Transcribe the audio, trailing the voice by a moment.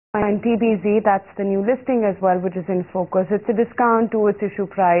And TBZ, that's the new listing as well, which is in focus. It's a discount to its issue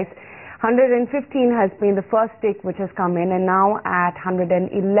price. 115 has been the first tick which has come in, and now at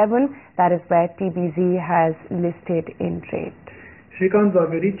 111, that is where TBZ has listed in trade. Shrikant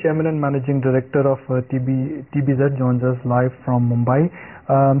Zaveri, Chairman and Managing Director of TBZ, joins us live from Mumbai.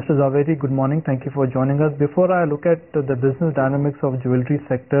 Mr. Zaveri, good morning. Thank you for joining us. Before I look at the business dynamics of jewelry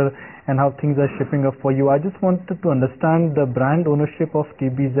sector and how things are shaping up for you, I just wanted to understand the brand ownership of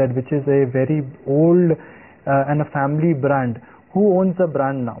TBZ, which is a very old and a family brand. Who owns the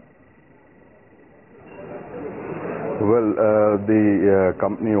brand now? Well, the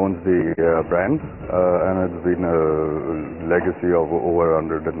company owns the brand, and it's been a legacy of over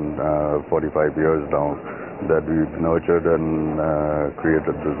 145 years now that we've nurtured and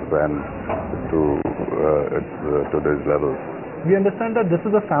created this brand to today's level. We understand that this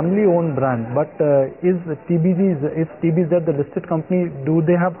is a family-owned brand, but is TBZ the listed company? Do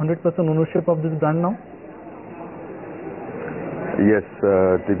they have 100% ownership of this brand now? Yes,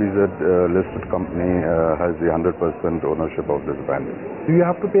 TBZ listed company has the 100% ownership of this brand. Do you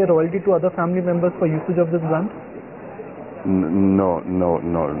have to pay royalty to other family members for usage of this brand? No.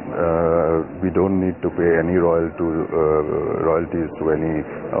 We don't need to pay any royalties to any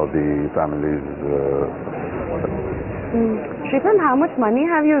of the families. Shrikant, how much money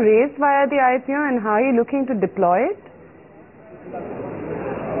have you raised via the IPO, and how are you looking to deploy it?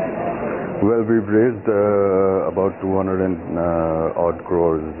 Well, we've raised about 200 odd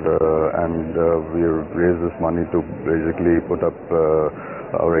crores, and we've raised this money to basically put up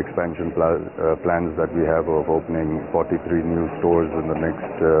our expansion plans that we have of opening 43 new stores in the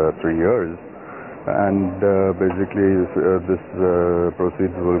next 3 years. And basically this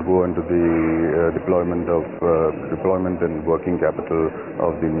proceeds will go into the deployment and working capital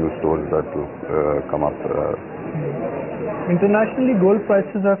of the new stores that will come up. Internationally, gold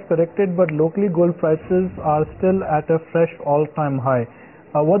prices have corrected, but locally gold prices are still at a fresh all-time high.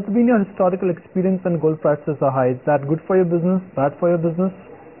 What's been your historical experience when gold prices are high? Is that good for your business, bad for your business?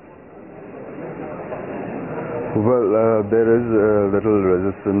 Well, there is little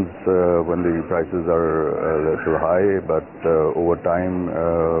resistance when the prices are a little high, but over time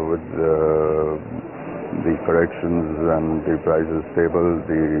with the corrections and the prices stable,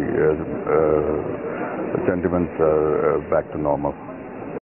 the sentiments are back to normal.